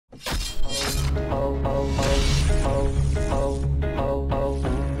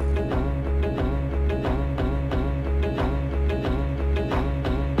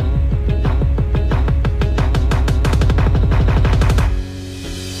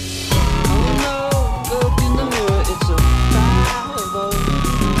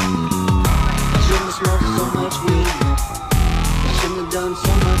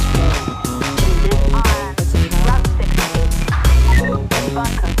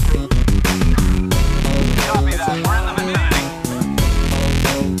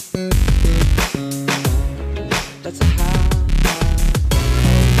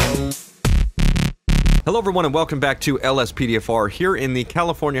everyone, and welcome back to LSPDFR here in the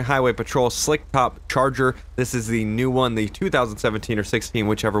California Highway Patrol Slick Top Charger. This is the new one, the 2017 or 16,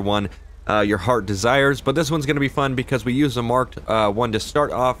 whichever one your heart desires. But this one's going to be fun because we use a marked one to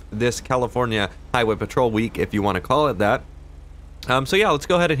start off this California Highway Patrol week, if you want to call it that. So yeah, let's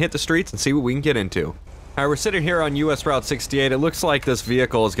go ahead and hit the streets and see what we can get into. Alright, we're sitting here on US Route 68. It looks like this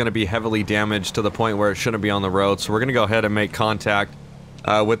vehicle is going to be heavily damaged to the point where it shouldn't be on the road. So we're going to go ahead and make contact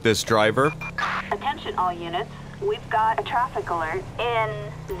with this driver. Attention all units. We've got a traffic alert in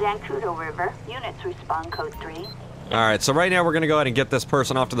Zancudo River. Units respond code 3. Alright, so right now we're going to go ahead and get this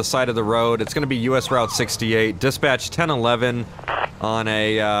person off to the side of the road. It's going to be US Route 68. Dispatch 1011 on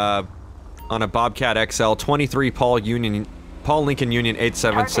a Bobcat XL 23 Paul Lincoln Union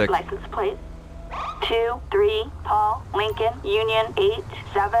 876. Target license plate 23 Paul Lincoln Union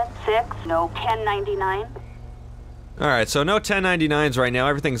 876. No 1099. Alright, so no 1099s right now.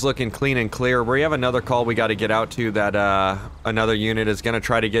 Everything's looking clean and clear. We have another call we got to get out to that another unit is going to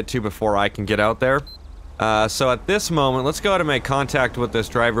try to get to before I can get out there. So at this moment, let's go ahead and make contact with this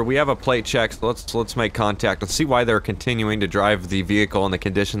driver. We have a plate check, so let's make contact. Let's see why they're continuing to drive the vehicle in the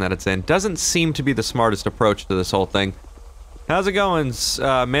condition that it's in. Doesn't seem to be the smartest approach to this whole thing. How's it going?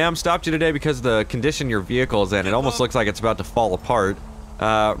 Ma'am, stopped you today because of the condition your vehicle is in. It almost looks like it's about to fall apart.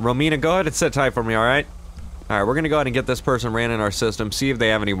 Romina, go ahead and sit tight for me, alright? Alright, we're gonna go ahead and get this person ran in our system, see if they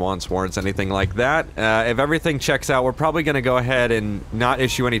have any wants, warrants, anything like that. If everything checks out, we're probably gonna go ahead and not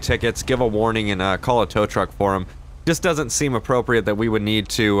issue any tickets, give a warning, and call a tow truck for them. Just doesn't seem appropriate that we would need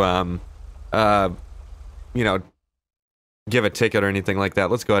to, you know, give a ticket or anything like that.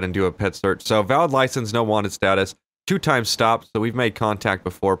 Let's go ahead and do a pit search. So, valid license, no wanted status, 2 times stopped, so we've made contact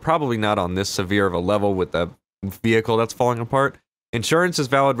before. Probably not on this severe of a level with the vehicle that's falling apart. Insurance is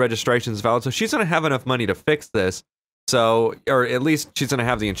valid, registration is valid, so she's going to have enough money to fix this. So, or at least she's going to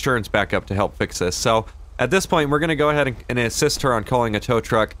have the insurance backup to help fix this. So, at this point, we're going to go ahead and assist her on calling a tow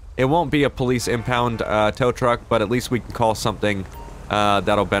truck. It won't be a police impound tow truck, but at least we can call something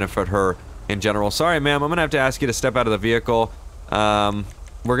that'll benefit her in general. Sorry, ma'am, I'm going to have to ask you to step out of the vehicle. We're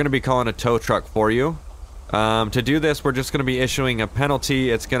going to be calling a tow truck for you. To do this, we're just going to be issuing a penalty.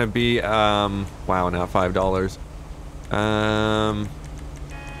 It's going to be, wow, now $5. I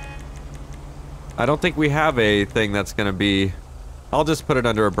don't think we have a thing that's gonna be... I'll just put it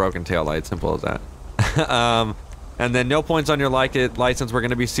under a broken taillight, simple as that. And then no points on your license. We're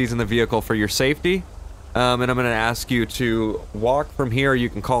gonna be seizing the vehicle for your safety. And I'm gonna ask you to walk from here. You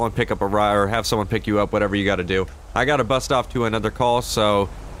can call and pick up a ride, or have someone pick you up, whatever you gotta do. I gotta bust off to another call, so...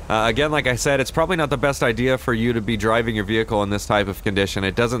 again, like I said, it's probably not the best idea for you to be driving your vehicle in this type of condition.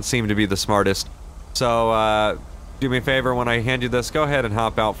 It doesn't seem to be the smartest. So, do me a favor, when I hand you this, go ahead and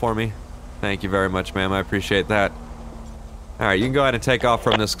hop out for me. Thank you very much, ma'am. I appreciate that. Alright, you can go ahead and take off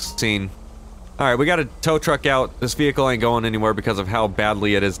from this scene. Alright, we got a tow truck out. This vehicle ain't going anywhere because of how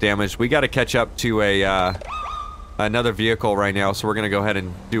badly it is damaged. We got to catch up to a, another vehicle right now, so we're going to go ahead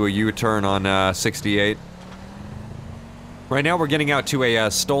and do a U-turn on 68. Right now, we're getting out to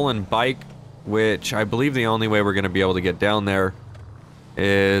a stolen bike, which I believe the only way we're going to be able to get down there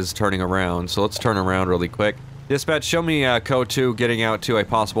is turning around. So let's turn around really quick. Dispatch, show me code 2 getting out to a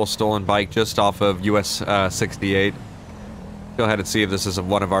possible stolen bike just off of US 68. Go ahead and see if this is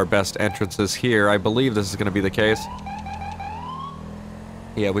one of our best entrances here. I believe this is going to be the case.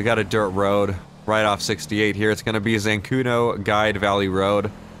 Yeah, we got a dirt road right off 68 here. It's going to be Zancudo Guide Valley Road.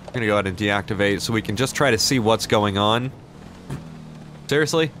 I'm going to go ahead and deactivate so we can just try to see what's going on.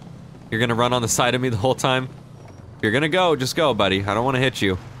 Seriously? You're going to run on the side of me the whole time? If you're going to go, just go, buddy. I don't want to hit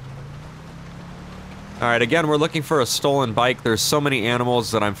you. Alright, again, we're looking for a stolen bike. There's so many animals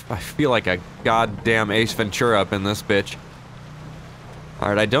that I feel like a goddamn Ace Ventura up in this bitch.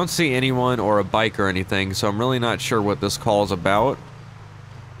 Alright, I don't see anyone or a bike or anything, so I'm really not sure what this call is about.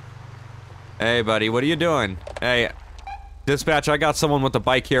 Hey, buddy, what are you doing? Hey, dispatch, I got someone with a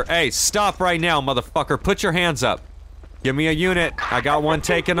bike here. Hey, stop right now, motherfucker. Put your hands up. Give me a unit. I got one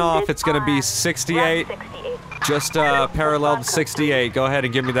taken off. It's gonna be 68. Just parallel to 68. Go ahead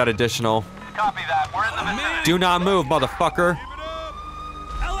and give me that additional. Copy that. We're in the vicinity. Do not move, motherfucker.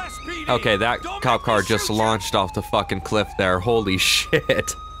 Okay, that cop car just launched off the fucking cliff there. Holy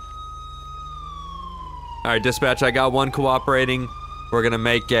shit. Alright, dispatch, I got one cooperating. We're gonna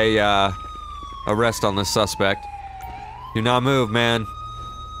make a, arrest on this suspect. Do not move, man.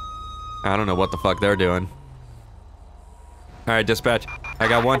 I don't know what the fuck they're doing. Alright, dispatch. I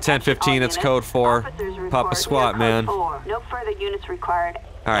got 11015, it's code 4. Pop a squat, man. No further units required.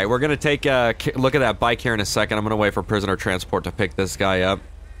 Alright, we're gonna take a look at that bike here in a second. I'm gonna wait for prisoner transport to pick this guy up.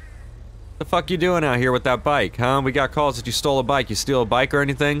 The fuck you doing out here with that bike, huh? We got calls that you stole a bike. You steal a bike or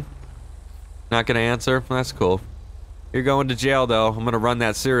anything? Not gonna answer? That's cool. You're going to jail, though. I'm gonna run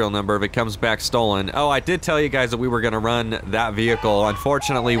that serial number if it comes back stolen. Oh, I did tell you guys that we were gonna run that vehicle.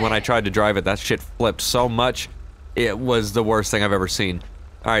 Unfortunately, when I tried to drive it, that shit flipped so much. It was the worst thing I've ever seen.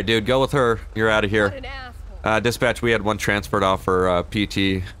 Alright, dude, go with her. You're out of here. Dispatch, we had one transferred off for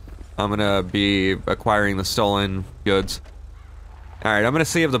PT. I'm gonna be acquiring the stolen goods. Alright, I'm gonna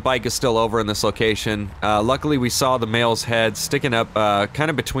see if the bike is still over in this location. Luckily, we saw the male's head sticking up kind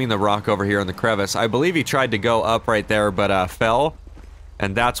of between the rock over here in the crevice. I believe he tried to go up right there, but fell.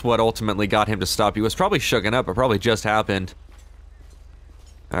 And that's what ultimately got him to stop. He was probably shooken up. It probably just happened.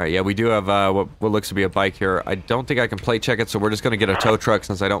 Alright, yeah, we do have what looks to be a bike here. I don't think I can plate check it, so we're just gonna get a tow truck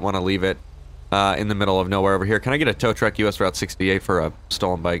since I don't want to leave it in the middle of nowhere over here. Can I get a tow truck US Route 68 for a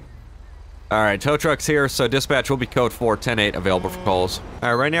stolen bike? Alright, tow truck's here, so dispatch will be code 410-8, available for calls.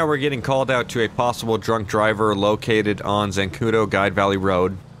 Alright, right now we're getting called out to a possible drunk driver located on Zancudo Guide Valley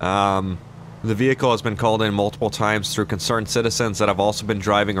Road. The vehicle has been called in multiple times through concerned citizens that have also been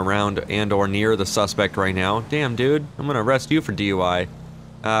driving around and or near the suspect right now. Damn, dude, I'm gonna arrest you for DUI.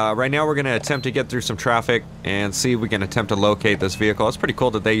 Right now we're gonna attempt to get through some traffic and see if we can attempt to locate this vehicle. It's pretty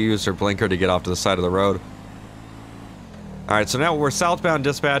cool that they used their blinker to get off to the side of the road. Alright, so now we're southbound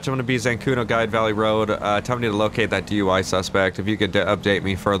dispatch. I'm going to be Zancudo Guide Valley Road. Tell me to locate that DUI suspect. If you could update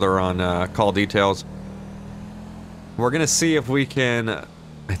me further on call details. We're going to see if we can...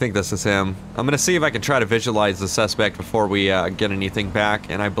 I think this is him. I'm going to see if I can try to visualize the suspect before we get anything back.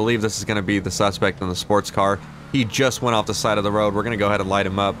 And I believe this is going to be the suspect in the sports car. He just went off the side of the road. We're going to go ahead and light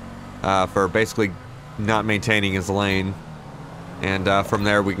him up for basically not maintaining his lane. And from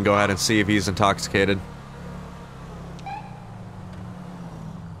there we can go ahead and see if he's intoxicated.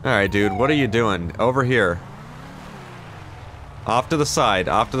 Alright, dude, what are you doing? Over here. Off to the side,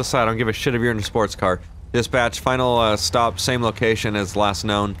 off to the side. I don't give a shit if you're in a sports car. Dispatch, final stop, same location as last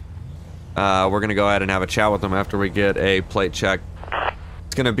known. We're gonna go ahead and have a chat with them after we get a plate check.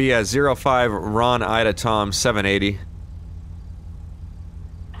 It's gonna be a 05 Ron Ida Tom 780.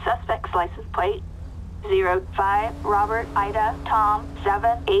 Suspect's license plate 05 Robert Ida Tom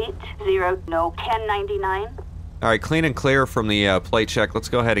 780, no 1099. Alright, clean and clear from the plate check. Let's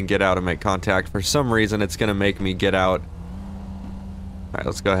go ahead and get out and make contact. For some reason, it's going to make me get out. Alright,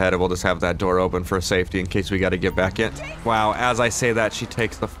 let's go ahead and we'll just have that door open for safety in case we got to get back in. Wow, as I say that, she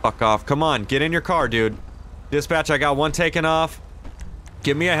takes the fuck off. Come on, get in your car, dude. Dispatch, I got one taken off.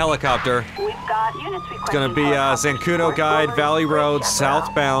 Give me a helicopter. We've got units It's going to be Zancudo Guide Valley Road,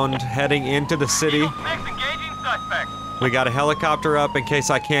 southbound, heading into the city. We got a helicopter up in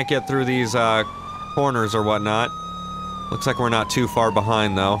case I can't get through these corners or whatnot. Looks like we're not too far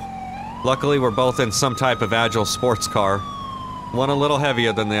behind though. Luckily we're both in some type of agile sports car. One a little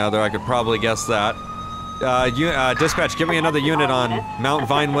heavier than the other, I could probably guess that. Dispatch, give me another unit on Mount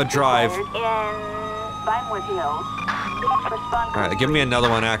Vinewood Drive. Alright, give me another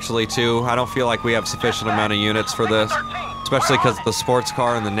one actually too. I don't feel like we have sufficient amount of units for this. Especially because of the sports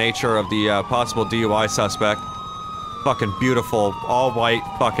car and the nature of the possible DUI suspect. Fucking beautiful, all-white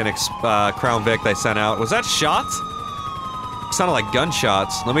fucking Crown Vic they sent out. Was that shots? Sounded like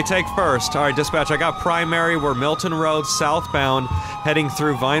gunshots. Let me take first. Alright, dispatch, I got primary. We're Milton Road, southbound, heading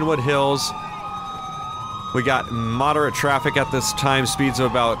through Vinewood Hills. We got moderate traffic at this time, speeds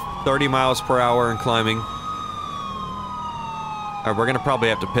of about 30 miles per hour and climbing. Alright, we're gonna probably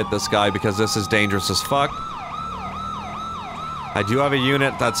have to pit this guy because this is dangerous as fuck. I do have a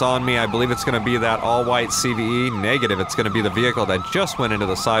unit that's on me. I believe it's going to be that all-white CVE. Negative, it's going to be the vehicle that just went into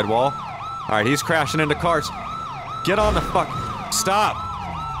the sidewall. Alright, he's crashing into cars. Get on the fuck... Stop!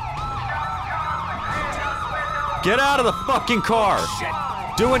 Get out of the fucking car!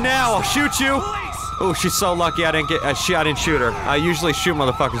 Do it now, I'll shoot you! Oh, she's so lucky I didn't get... I didn't shoot her. I usually shoot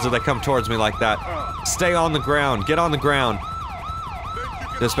motherfuckers if they come towards me like that. Stay on the ground. Get on the ground.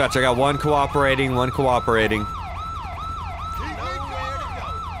 Dispatch, I got one cooperating, one cooperating.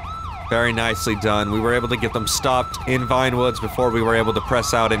 Very nicely done. We were able to get them stopped in Vinewoods before we were able to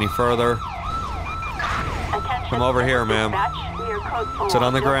press out any further. Come over here, ma'am. Sit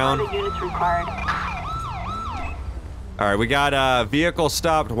on the ground. Alright, we got vehicle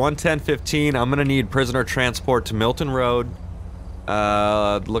stopped, 11015. I'm gonna need prisoner transport to Milton Road.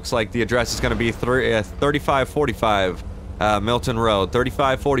 Looks like the address is gonna be 3545 Milton Road.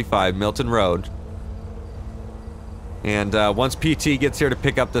 3545 Milton Road. And once PT gets here to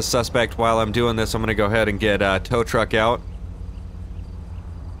pick up this suspect while I'm doing this, I'm gonna go ahead and get a tow truck out.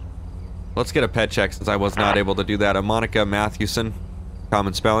 Let's get a pet check since I was not able to do that. Monica Matthewson,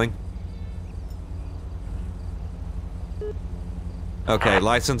 common spelling. Okay,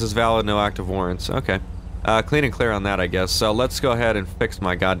 license is valid, no active warrants. Okay. Clean and clear on that, I guess. So let's go ahead and fix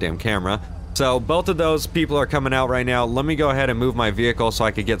my goddamn camera. So both of those people are coming out right now. Let me go ahead and move my vehicle so I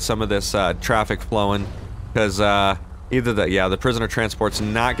could get some of this traffic flowing. Because the prisoner transport's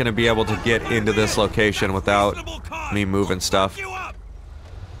not going to be able to get into this location without me moving stuff.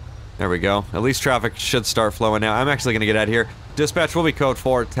 There we go. At least traffic should start flowing now. I'm actually going to get out of here. Dispatch will be code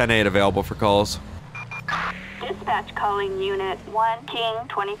 4, 10-8 available for calls. Dispatch calling Unit 1, King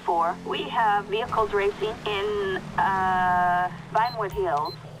 24. We have vehicles racing in Vinewood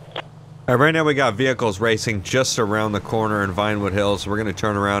Hills. Alright, right now we got vehicles racing just around the corner in Vinewood Hills. We're going to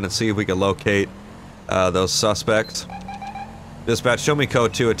turn around and see if we can locate those suspects. Dispatch, show me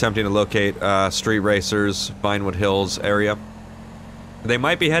code 2 attempting to locate street racers, Vinewood Hills area. They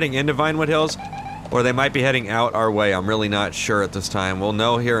might be heading into Vinewood Hills, or they might be heading out our way. I'm really not sure at this time. We'll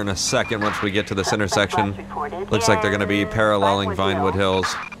know here in a second once we get to this intersection. Looks like they're going to be paralleling Vinewood Hills.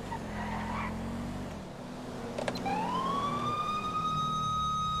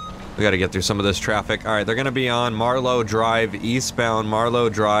 We got to get through some of this traffic. Alright, they're going to be on Marlowe Drive, eastbound Marlowe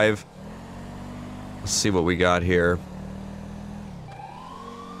Drive. Let's see what we got here.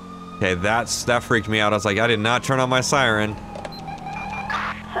 Okay, that freaked me out. I was like, I did not turn on my siren.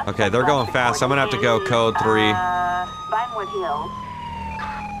 Okay, they're going fast. I'm gonna have to go code 3. Vinewood Hills.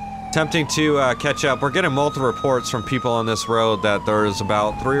 Attempting to catch up. We're getting multiple reports from people on this road that there's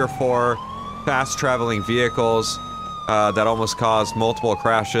about 3 or 4 fast-traveling vehicles that almost caused multiple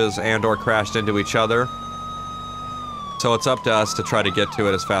crashes and/or crashed into each other. So it's up to us to try to get to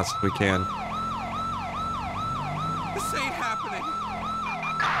it as fast as we can. This ain't happening.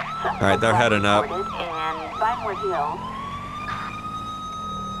 Alright, they're heading up. Vinewood Hills.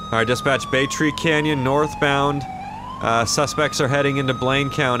 Alright, dispatch, Bay Tree Canyon, northbound. Suspects are heading into Blaine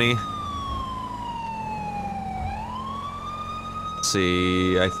County. Let's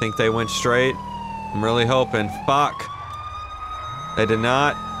see, I think they went straight. I'm really hoping. Fuck. They did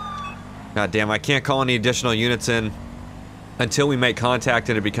not. God damn, I can't call any additional units in until we make contact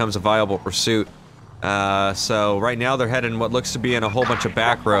and it becomes a viable pursuit. So right now they're heading what looks to be in a whole bunch of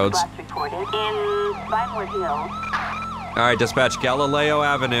back roads. Alright, dispatch, Galileo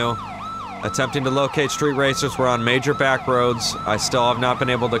Avenue. Attempting to locate street racers. We're on major back roads. I still have not been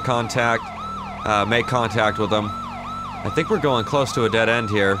able to make contact with them. I think we're going close to a dead end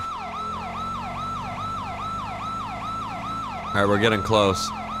here. Alright, we're getting close.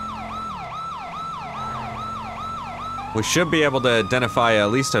 We should be able to identify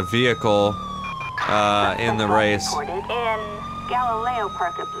at least a vehicle in the race. In Galileo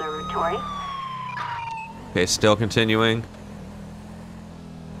Park Observatory. Okay, still continuing.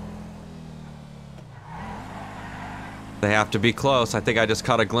 They have to be close. I think I just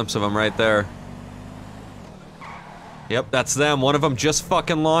caught a glimpse of them right there. Yep, that's them. One of them just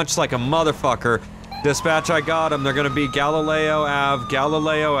fucking launched like a motherfucker. Dispatch, I got them. They're gonna be Galileo Ave,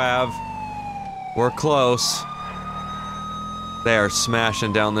 Galileo Ave. We're close. They are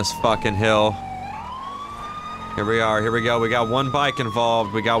smashing down this fucking hill. Here we are, here we go. We got one bike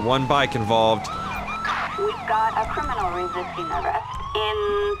involved. We got one bike involved. We've got a criminal resisting arrest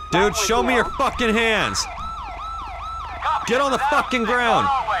in... Dude, show me your fucking hands! Get on the fucking ground!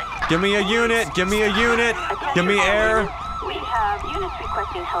 Give me a unit, give me a unit, give me air. We have units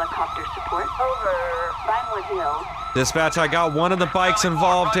requesting helicopter support over Vinewood Hills. Dispatch, I got one of the bikes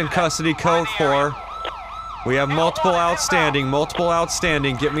involved in custody, code 4. We have multiple outstanding,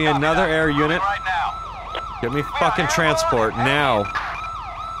 Get me another air unit. Get me fucking transport, now.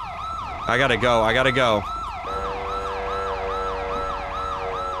 I gotta go.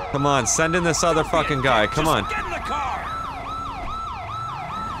 Come on, send in this other fucking guy, come on.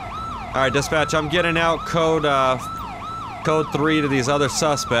 Alright, dispatch, I'm getting out code 3 to these other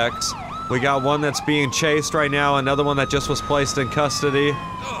suspects. We got one that's being chased right now, another one that just was placed in custody.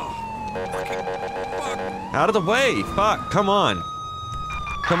 Out of the way! Fuck, come on.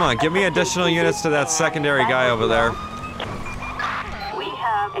 Come on, give me additional units to that secondary guy over there. We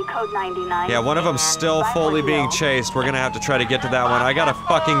have a code 99. Yeah, one of them's still fully being chased. We're gonna have to try to get to that one. I got a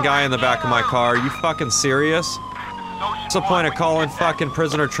fucking guy in the back of my car. Are you fucking serious? What's the point of calling fucking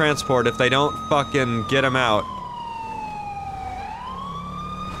prisoner transport if they don't fucking get him out?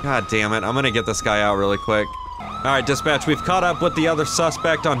 God damn it, I'm gonna get this guy out really quick. Alright, dispatch, we've caught up with the other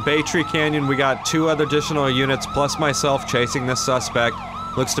suspect on Bay Tree Canyon. We got 2 other additional units, plus myself, chasing this suspect.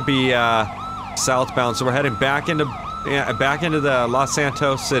 Looks to be, southbound, so we're heading back into the Los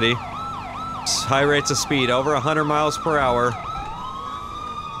Santos city. High rates of speed, over 100 miles per hour.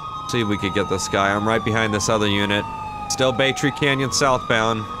 See if we could get this guy. I'm right behind this other unit. Still Bay Tree Canyon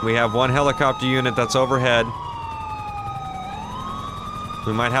southbound. We have one helicopter unit that's overhead.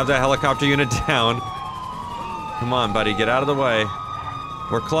 We might have that helicopter unit down. Come on, buddy, get out of the way.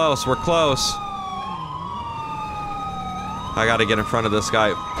 We're close, we're close. I gotta get in front of this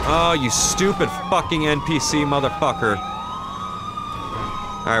guy. Oh, you stupid fucking NPC motherfucker.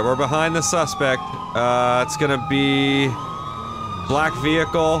 Alright, we're behind the suspect. It's gonna be... black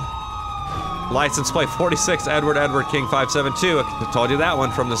vehicle. License plate 46, Edward King 572. I told you that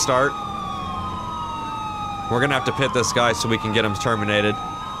one from the start. We're gonna have to pit this guy so we can get him terminated.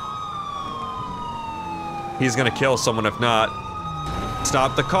 He's gonna kill someone if not.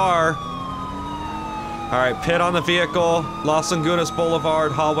 Stop the car. Alright, pit on the vehicle. Los Angunas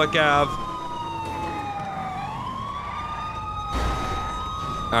Boulevard, Holwick Ave.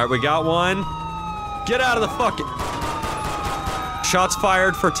 Alright, we got one. Get out of the fucking... Shots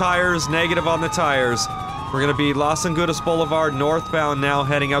fired for tires, negative on the tires. We're gonna be Los Angunas Boulevard, northbound now,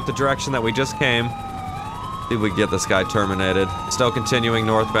 heading out the direction that we just came. See if we can get this guy terminated. Still continuing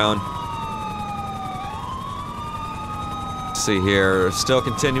northbound. See here, still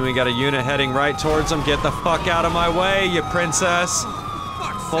continuing, got a unit heading right towards him. Get the fuck out of my way, you princess.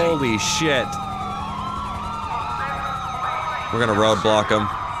 Holy shit. We're gonna roadblock him.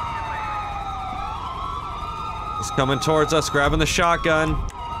 He's coming towards us, grabbing the shotgun.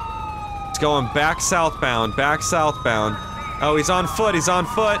 It's going back southbound, back southbound. Oh, he's on foot, he's on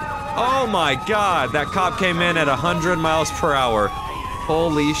foot. Oh my god, that cop came in at 100 miles per hour.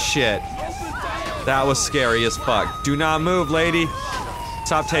 Holy shit. That was scary as fuck. Do not move, lady.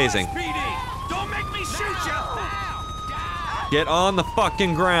 Stop tasing. Don't make me shoot you. Get on the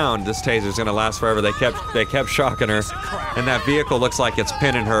fucking ground. This taser's gonna last forever. They kept shocking her. And that vehicle looks like it's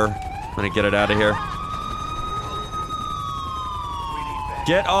pinning her. I'm gonna get it out of here.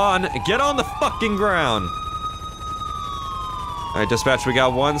 Get on the fucking ground. Alright, dispatch, we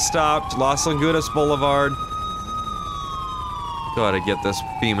got one stopped. Los Angunas Boulevard. Go ahead and get this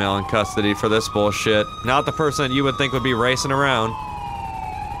female in custody for this bullshit. Not the person that you would think would be racing around.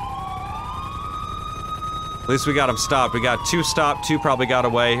 At least we got them stopped. We got 2 stopped, 2 probably got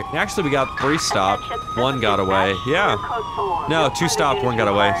away. Actually, we got 3 stopped. 1 got away. Yeah. No, 2 stopped, 1 got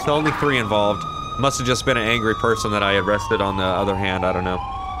away. So only 3 involved. Must have just been an angry person that I arrested on the other hand. I don't know.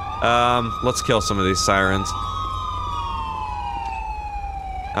 Let's kill some of these sirens.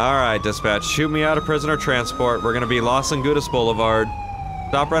 Alright, dispatch. Shoot me out of prisoner transport. We're gonna be Los Angunas Boulevard.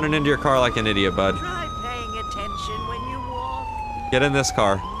 Stop running into your car like an idiot, bud. Try paying attention when you walk. Get in this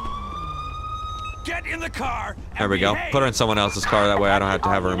car. Get in the car. There we go. Put her in someone else's car, that way I don't have to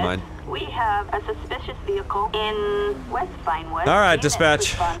have her in mine. We have a suspicious vehicle in West Vinewood. Alright,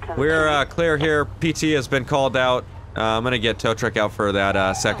 dispatch. We're clear here. PT has been called out. I'm gonna get tow truck out for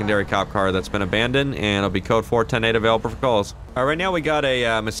that secondary cop car that's been abandoned, and it'll be code 4108 available for calls. Alright, right now we got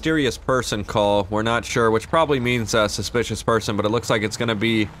a mysterious person call. We're not sure, which probably means suspicious person, but it looks like it's gonna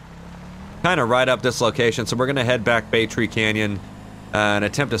be kind of right up this location, so we're gonna head back Bay Tree Canyon and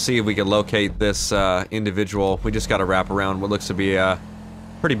attempt to see if we can locate this individual. We just gotta wrap around what looks to be a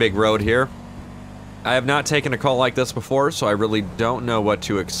pretty big road here. I have not taken a call like this before, so I really don't know what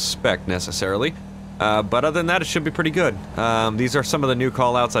to expect necessarily. But other than that, it should be pretty good. These are some of the new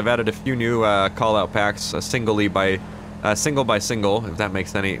callouts. I've added a few new callout packs, single by single, if that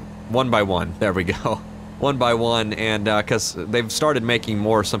makes any... 1 by 1. There we go. 1 by 1, and because they've started making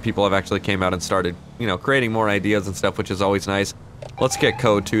more, some people have actually came out and started, you know, creating more ideas and stuff, which is always nice. Let's get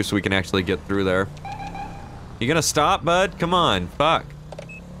code 2 so we can actually get through there. You gonna stop, bud? Come on, fuck.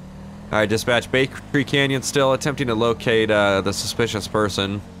 Alright, dispatch, Bay Tree Canyon still attempting to locate the suspicious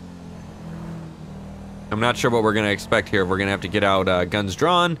person. I'm not sure what we're gonna expect here. We're gonna have to get out guns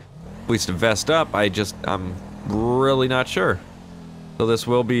drawn, at least a vest up. I'm really not sure. So this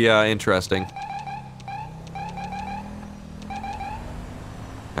will be interesting.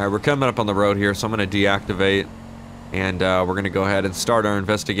 Alright, we're coming up on the road here, so I'm gonna deactivate. And we're gonna go ahead and start our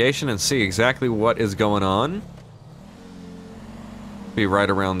investigation and see exactly what is going on. Be right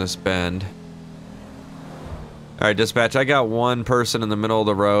around this bend. Alright, dispatch, I got one person in the middle of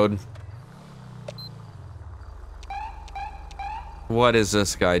the road. What is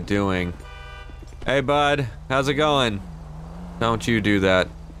this guy doing? Hey, bud. How's it going? Don't you do that.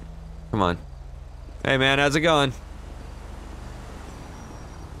 Come on. Hey, man. How's it going?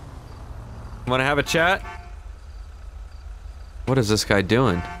 Want to have a chat? What is this guy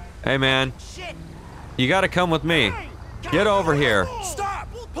doing? Hey, man. You gotta come with me. Get over here. Stop!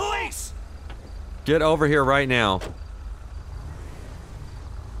 Police! Get over here right now.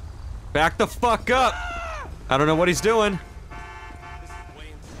 Back the fuck up! I don't know what he's doing.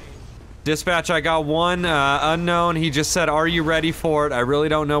 Dispatch, I got one unknown. He just said, "Are you ready for it?" I really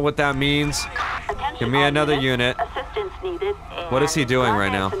don't know what that means. Give me another unit. Assistance needed. What is he doing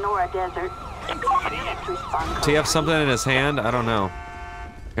right now? Sonora Desert. Does he have something in his hand? I don't know.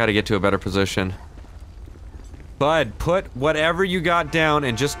 Gotta get to a better position. Bud, put whatever you got down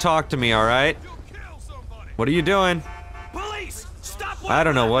and just talk to me, alright? What are you doing? Police! Stop! I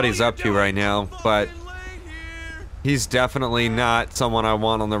don't know what he's up to right now, but he's definitely not someone I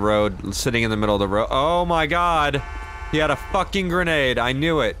want on the road, sitting in the middle of the road. Oh my god! He had a fucking grenade. I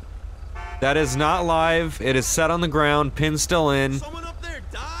knew it. That is not live. It is set on the ground, pin still in. Someone up there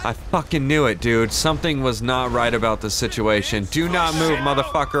died? I fucking knew it, dude. Something was not right about this situation. Do not move,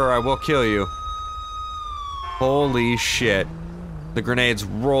 motherfucker, or I will kill you. Holy shit. The grenade's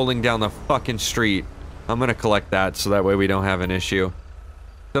rolling down the fucking street. I'm gonna collect that so that way we don't have an issue.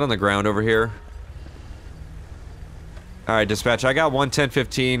 Is it on the ground over here? Alright, dispatch. I got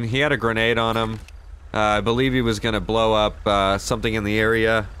 11015. He had a grenade on him. I believe he was gonna blow up something in the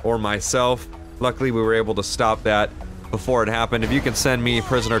area or myself. Luckily, we were able to stop that before it happened. If you can send me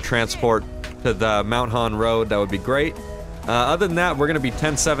prisoner transport to the Mount Han Road, that would be great. Other than that, we're gonna be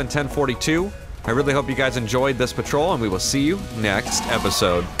 10-7, 1042. I really hope you guys enjoyed this patrol, and we will see you next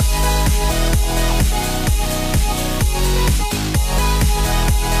episode.